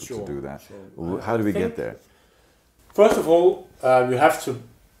to be able to do that. Sure. How do we get there? First of all, you have to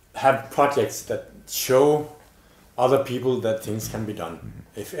have projects that show other people that things can be done.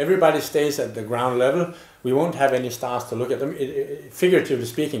 If everybody stays at the ground level, we won't have any stars to look at them. Figuratively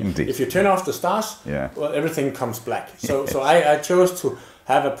speaking, indeed. If you turn off the stars, well, everything comes black. So, so I chose to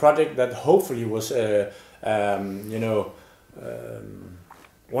have a project that hopefully was,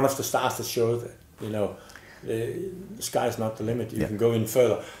 one of the stars that showed that, the sky is not the limit. You can go in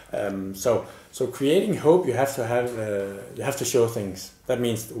further. So creating hope, you have to show things. That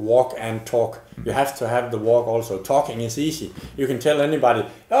means walk and talk. You have to have the walk also. Talking is easy. You can tell anybody,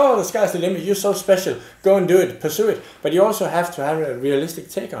 oh, the sky's the limit. You're so special. Go and do it. Pursue it. But you also have to have a realistic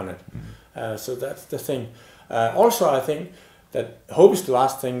take on it. So that's the thing. Also, I think that hope is the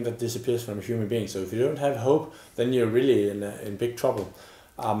last thing that disappears from a human being. So if you don't have hope, then you're really in big trouble.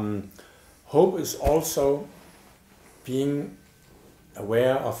 Hope is also being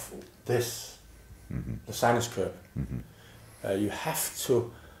aware of this, the sinus curve. You have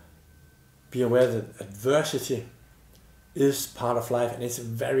to be aware that adversity is part of life, and it's a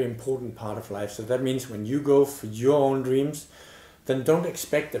very important part of life. So that means when you go for your own dreams, then don't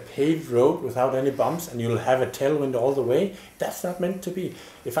expect a paved road without any bumps and you'll have a tailwind all the way. That's not meant to be.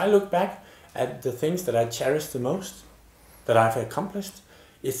 If I look back at the things that I cherish the most, that I've accomplished,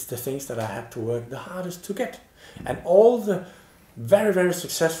 it's the things that I had to work the hardest to get. And all the very, very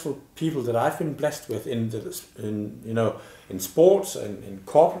successful people that I've been blessed with in sports and in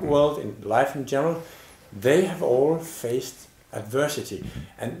corporate world, in life in general, they have all faced adversity.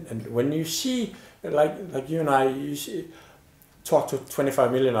 And when you see, like you and I, talk to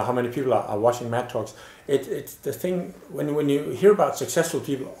 25 million or how many people are watching Mad Talks, it's the thing, when you hear about successful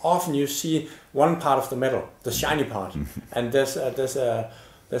people, often you see one part of the medal, the shiny part, and there's a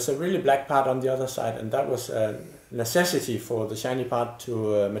really black part on the other side, and that was a necessity for the shiny part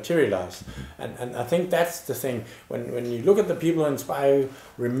to materialize. And I think that's the thing, when you look at the people who inspire you,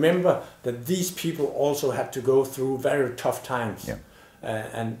 remember that these people also had to go through very tough times.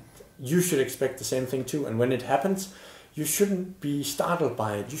 And you should expect the same thing too, and when it happens, you shouldn't be startled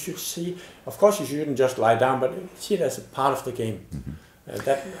by it. You should see, of course you shouldn't just lie down, but see it as a part of the game.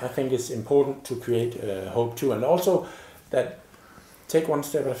 That I think is important to create hope too. And also that take one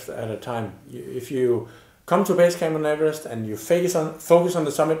step at a time. If you come to basecamp on Everest and you focus on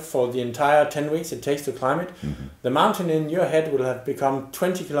the summit for the entire 10 weeks it takes to climb it, the mountain in your head will have become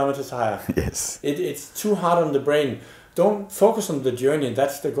 20 kilometers higher. Yes. It's too hard on the brain. Don't focus on the journey,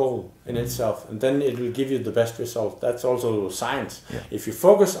 that's the goal in itself, and then it will give you the best result. That's also science. If you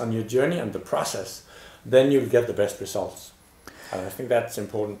focus on your journey and the process, then you'll get the best results. And I think that's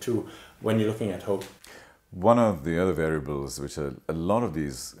important too when you're looking at hope. One of the other variables which a lot of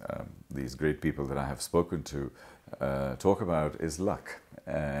these great people that I have spoken to talk about is luck.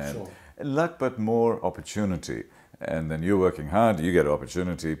 And luck, but more opportunity. And then you're working hard, you get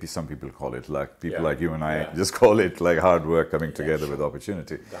opportunity. Some people call it luck. People like you and I just call it like hard work coming together with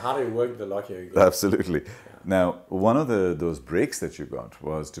opportunity. The harder you work, the luckier you get. Absolutely. Now, one of those breaks that you got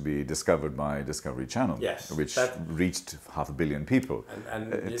was to be discovered by Discovery Channel, which reached 500 million people.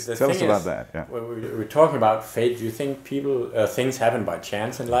 And tell us about that. Yeah. When we're talking about fate, do you think things happen by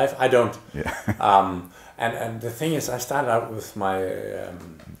chance in life? I don't. And the thing is, I started out with my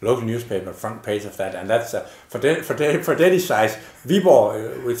local newspaper, front page of that, and that's for Danish size,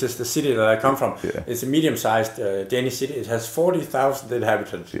 Viborg, which is the city that I come from. It's a medium-sized Danish city. It has 40,000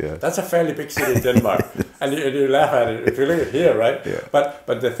 inhabitants. That's a fairly big city in Denmark. And you laugh at it if you look at here, right?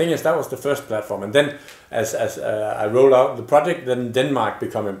 But the thing is, that was the first platform, and then as I rolled out the project, then Denmark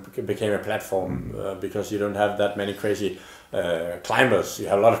became a platform because you don't have that many crazy climbers. You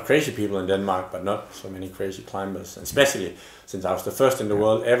have a lot of crazy people in Denmark, but not so many crazy climbers. And especially since I was the first in the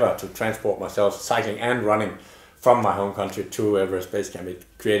world ever to transport myself cycling and running from my home country to Everest Base Camp, it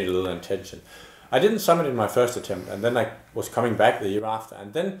created a little attention. I didn't summit in my first attempt, and then I was coming back the year after.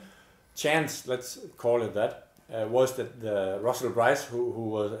 And then chance, let's call it that, was that the Russell Bryce,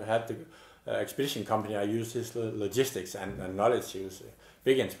 who had the expedition company, I used his logistics and knowledge. He was a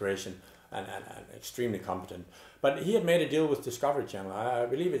big inspiration and extremely competent. But he had made a deal with Discovery Channel. I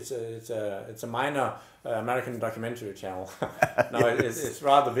believe it's a minor American documentary channel. No, it's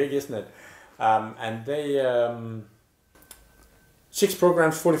rather big, isn't it? And they 6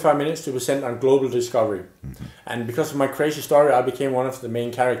 programs, 45 minutes to be sent on global discovery. And because of my crazy story, I became one of the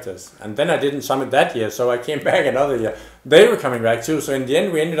main characters. And then I didn't summit that year, so I came back another year. They were coming back too. So in the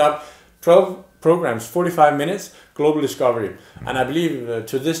end, we ended up 12 programs, 45 minutes, global discovery. And I believe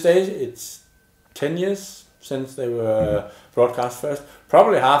to this day, it's 10 years since they were broadcast first.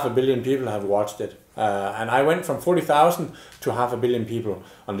 Probably 500 million people have watched it. And I went from 40,000 to 500 million people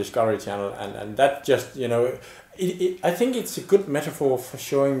on Discovery Channel. And that just, I think it's a good metaphor for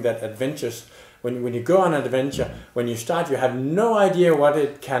showing that adventures, when you go on an adventure, when you start, you have no idea what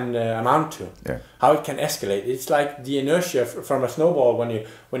it can amount to, how it can escalate. It's like the inertia from a snowball.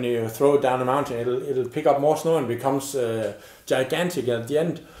 When you throw it down a mountain, it'll pick up more snow and becomes gigantic at the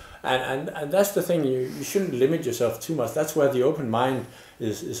end. And that's the thing, you shouldn't limit yourself too much. That's where the open mind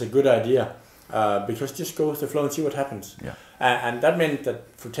is a good idea, because just go with the flow and see what happens. And that meant that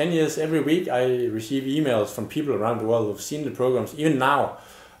for 10 years, every week, I receive emails from people around the world who've seen the programs, even now,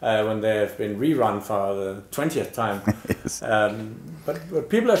 when they have been rerun for the 20th time. But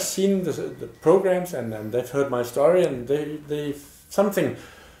people have seen the programs and they've heard my story, and they something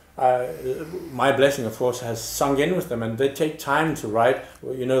my blessing, of course, has sunk in with them, and they take time to write.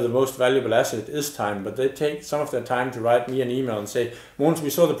 You know, the most valuable asset is time, but they take some of their time to write me an email and say, Mogens, we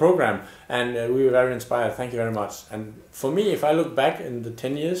saw the program, and we were very inspired. Thank you very much. And for me, if I look back in the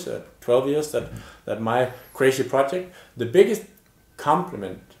 10 years, 12 years that my crazy project, the biggest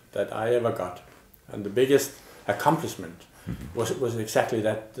compliment that I ever got, and the biggest accomplishment was exactly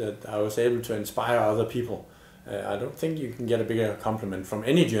that I was able to inspire other people. I don't think you can get a bigger compliment from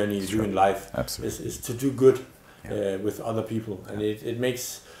any journey you do in life. Is to do good with other people, and it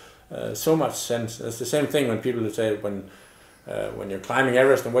makes so much sense. It's the same thing when people say when you're climbing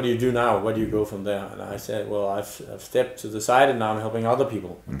Everest, and what do you do now? Where do you go from there? And I said, well, I've stepped to the side, and now I'm helping other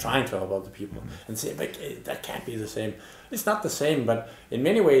people. I'm trying to help other people, and say, but that can't be the same. It's not the same, but in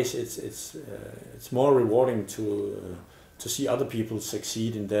many ways, it's more rewarding to see other people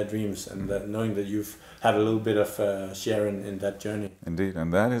succeed in their dreams, and that knowing that you've had a little bit of share in that journey. Indeed,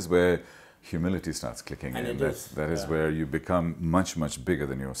 and that is where humility starts clicking in. That is where you become much, much bigger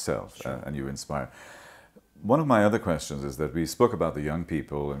than yourself, and you inspire. One of my other questions is that we spoke about the young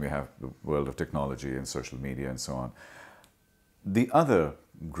people, and we have the world of technology and social media and so on. The other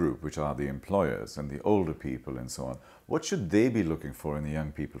group, which are the employers and the older people and so on, what should they be looking for in the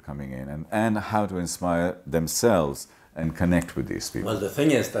young people coming in, and how to inspire themselves and connect with these people? Well, the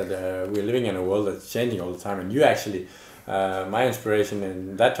thing is that we're living in a world that's changing all the time, and you actually, my inspiration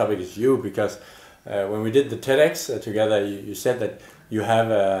in that topic is you, because when we did the TEDx together, you said that you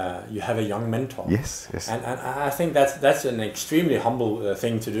have a young mentor. Yes, yes. And I think that's an extremely humble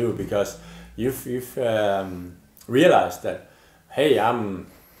thing to do, because you've realized that, hey, I'm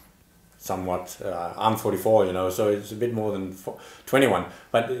somewhat, I'm 44, you know, so it's a bit more than 21,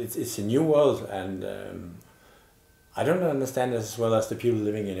 but it's a new world, and I don't understand it as well as the people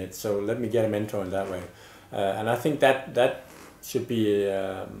living in it, so let me get a mentor in that way. And I think that should be,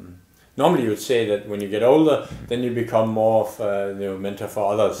 normally you would say that when you get older, then you become more of a mentor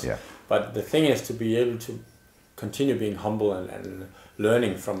for others. Yeah. But the thing is to be able to continue being humble and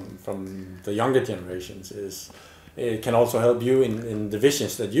learning from the younger generations it can also help you in the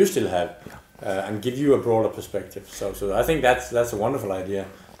visions that you still have, and give you a broader perspective. So I think that's a wonderful idea.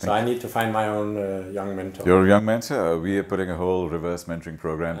 So I need to find my own young mentor. Your young mentor. We are putting a whole reverse mentoring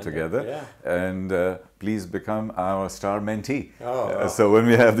program together, and please become our star mentee. So when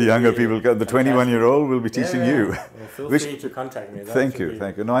we have the younger people, the 21-year-old will be teaching you. Well, feel free to contact me. Thank you.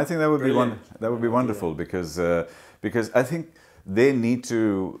 No, I think that would be wonderful, because I think they need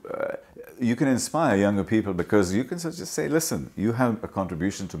to. You can inspire younger people, because you can just say, listen, you have a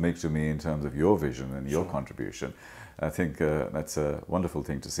contribution to make to me in terms of your vision and your contribution. I think that's a wonderful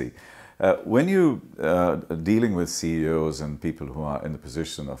thing to see. When you are dealing with CEOs and people who are in the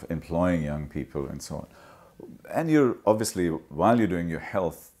position of employing young people and so on, and you're obviously, while you're doing your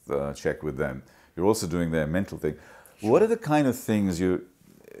health check with them, you're also doing their mental thing. What are the kind of things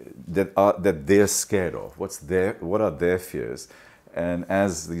that they're scared of? What are their fears? And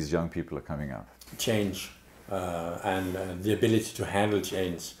as these young people are coming up, change and the ability to handle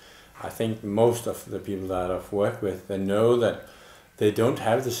change. I think most of the people that I've worked with, they know that they don't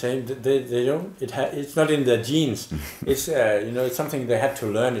have the same. They don't. It's not in their genes. It's it's something they had to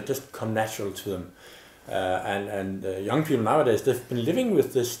learn. It just come natural to them. And young people nowadays, they've been living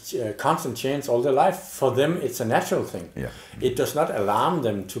with this constant change all their life. For them, it's a natural thing. Yeah. It does not alarm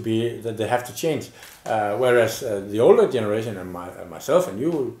them that they have to change. Whereas the older generation, and myself and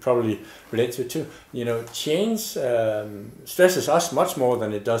you will probably relate to it too, change stresses us much more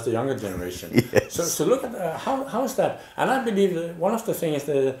than it does the younger generation. Yes. So look at how is that? And I believe that one of the things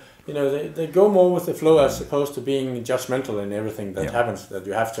is they go more with the flow as opposed to being judgmental in everything that happens, that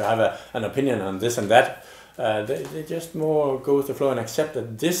you have to have an opinion on this and that. They just more go with the flow and accept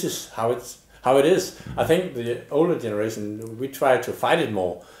that this is how it is. I think the older generation, we try to fight it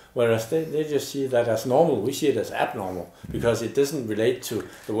more, whereas they just see that as normal. We see it as abnormal, because it doesn't relate to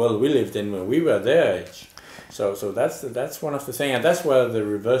the world we lived in when we were their age. So that's one of the things, and that's where the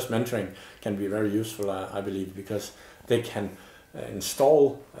reverse mentoring can be very useful, I believe, because they can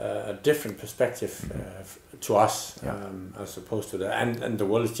install a different perspective to us, as opposed to that. And the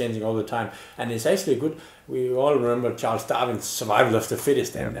world is changing all the time, and it's actually good. We all remember Charles Darwin's survival of the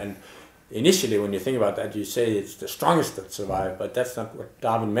fittest, and initially when you think about that, you say it's the strongest that survive, but that's not what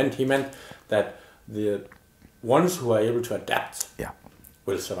Darwin meant. He meant that the ones who are able to adapt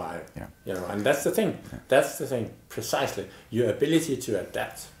will survive. And that's the thing. That's the thing, precisely. Your ability to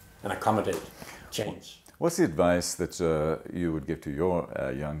adapt and accommodate change. What's the advice that you would give to your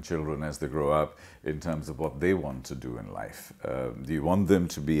young children as they grow up in terms of what they want to do in life? Do you want them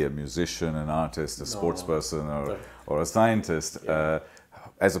to be a musician, an artist, a sports person, or a scientist?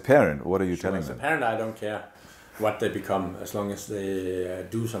 as a parent, what are you telling them? As a parent, I don't care what they become, as long as they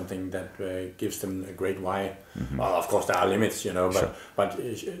do something that gives them a great why. Well, of course there are limits, you know, but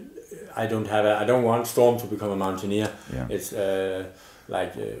I don't want Storm to become a mountaineer. It's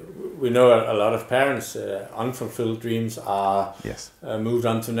we know a lot of parents, unfulfilled dreams are moved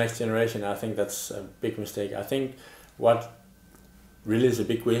on to next generation. I think that's a big mistake. I think what really is a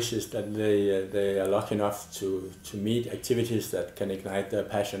big wish is that they are lucky enough to meet activities that can ignite their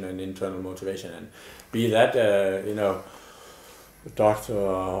passion and internal motivation, and be that you know, a doctor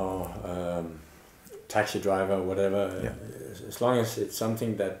or taxi driver or whatever. As long as it's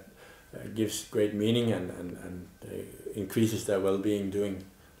something that gives great meaning and increases their well-being doing,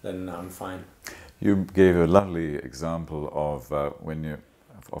 then I'm fine. You gave a lovely example of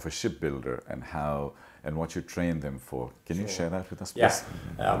of a shipbuilder and what you train them for. Can you share that with us, please?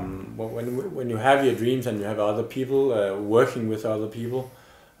 When you have your dreams and you have other people working with other people,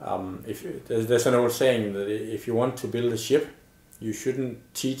 there's an old saying that if you want to build a ship, you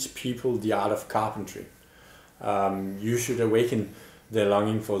shouldn't teach people the art of carpentry. You should awaken their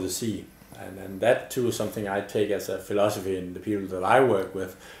longing for the sea. And that too is something I take as a philosophy in the people that I work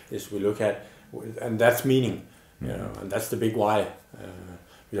with, is we look at, and that's meaning, you know, and that's the big why.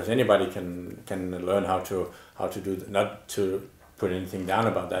 Because anybody can learn how to do, not to put anything down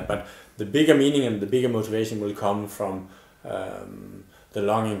about that, but the bigger meaning and the bigger motivation will come from the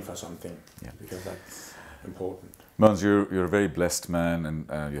longing for something, because that's important. Mogens, you're a very blessed man, and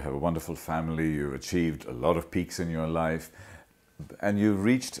you have a wonderful family. You've achieved a lot of peaks in your life, and you've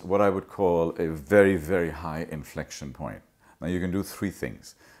reached what I would call a very, very high inflection point. Now you can do three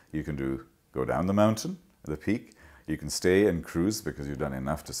things. You can go down the mountain, the peak. You can stay and cruise because you've done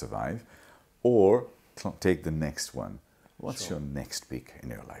enough to survive, or take the next one. What's your next peak in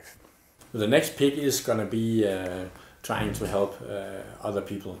your life? The next peak is going to be trying to help other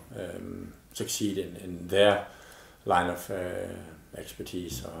people succeed in their line of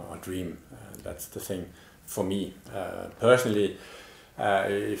expertise or dream. That's the thing for me. Personally,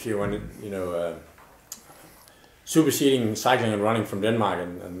 if you want to, you know, superseding cycling and running from Denmark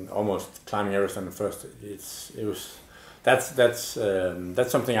and almost climbing Everest on the first, that's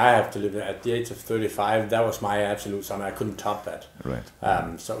something I have to live with. At the age of 35, that was my absolute summit. I couldn't top that. Right.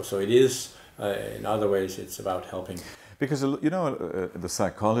 So it is, in other ways, it's about helping. Because, you know, the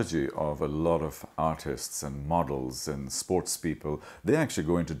psychology of a lot of artists and models and sports people, they actually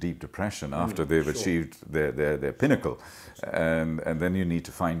go into deep depression after they've achieved their pinnacle. And then you need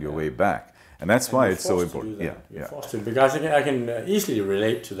to find your way back. And that's why it's so important. You're forced to, because I can easily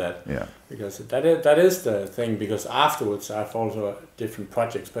relate to that. Because that is the thing. Because afterwards, I've also different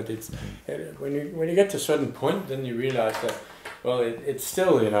projects. But it's when you get to a certain point, then you realize that, well, it's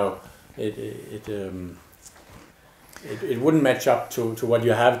still, you know, it wouldn't match up to what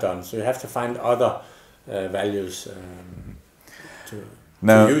you have done. So you have to find other values to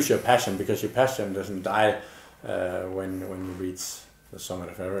use your passion, because your passion doesn't die when you reach the summit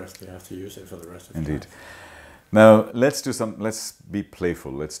of Everest. You have to use it for the rest of the time. Now let's be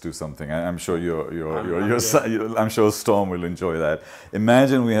playful. Let's do something. I'm sure I'm sure Storm will enjoy that.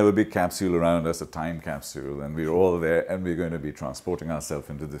 Imagine we have a big capsule around us, a time capsule, and we're all there, and we're going to be transporting ourselves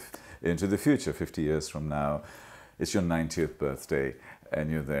into the future, 50 years from now. It's your 90th birthday,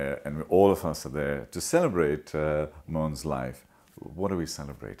 and you're there, and all of us are there to celebrate Mogens' life. What are we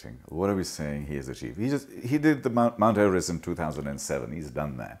celebrating? What are we saying he has achieved? He did the Mount Everest in 2007. He's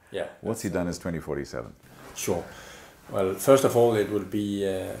done that. Yeah. What's he done is 2047? Sure. Well, first of all, it would be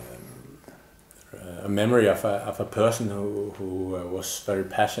a memory of a person who was very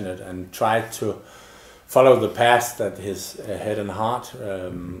passionate and tried to follow the path that his head and heart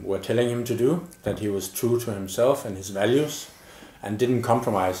were telling him to do, that he was true to himself and his values and didn't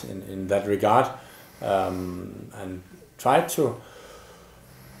compromise in that regard, and tried to.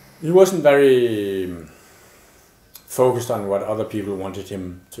 He wasn't very focused on what other people wanted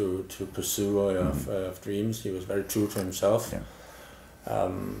him to pursue of dreams. He was very true to himself.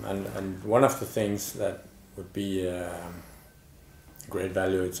 And one of the things that would be great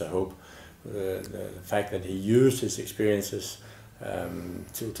value, it's a hope, the fact that he used his experiences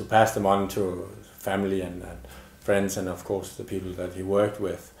to pass them on to family and friends, and of course the people that he worked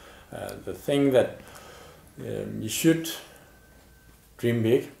with. The thing that you should dream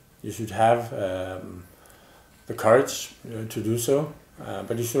big, you should have the courage to do so,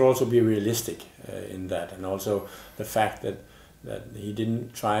 but you should also be realistic in that, and also the fact that he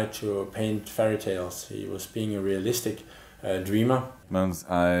didn't try to paint fairy tales. He was being realistic dreamer. Mogens,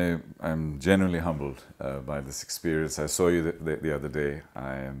 I'm genuinely humbled by this experience. I saw you the other day.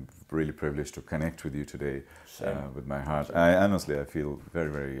 I am really privileged to connect with you today with my heart. I feel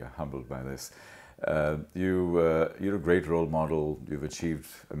very, very humbled by this. You're a great role model. You've achieved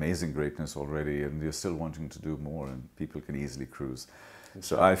amazing greatness already, and you're still wanting to do more, and people can easily cruise.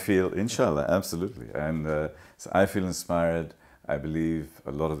 So I feel, inshallah, absolutely. And so I feel inspired. I believe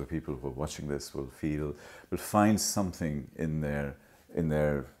a lot of the people who are watching this will find something in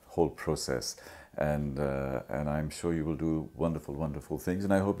their whole process. And I'm sure you will do wonderful, wonderful things.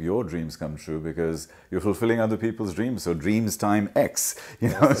 And I hope your dreams come true, because you're fulfilling other people's dreams. So dreams time X,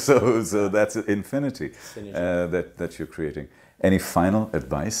 so that's infinity that you're creating. Any final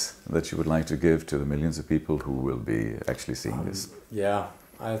advice that you would like to give to the millions of people who will be actually seeing this? Yeah,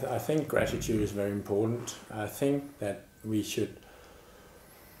 I think gratitude is very important. I think that we should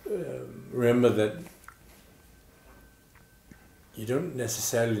remember that you don't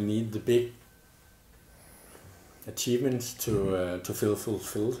necessarily need the big achievements to feel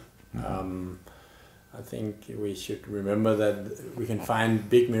fulfilled. Mm-hmm. I think we should remember that we can find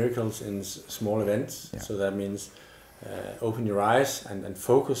big miracles in small events. Yeah. So that means open your eyes and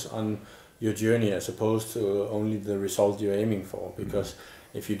focus on your journey as opposed to only the result you're aiming for. Because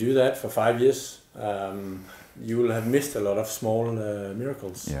if you do that for 5 years, you will have missed a lot of small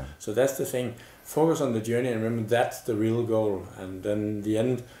miracles. Yeah. So that's the thing. Focus on the journey and remember that's the real goal. And then in the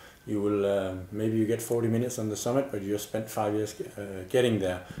end, you will maybe you get 40 minutes on the summit, but you spent 5 years getting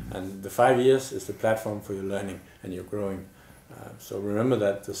there. And the 5 years is the platform for your learning and your growing. So remember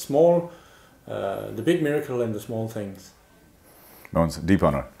that the big miracle and the small things. Mogens, deep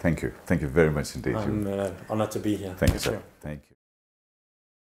honor. Thank you. Thank you very much indeed. I'm honored to be here. Thank you, sir. Thank you.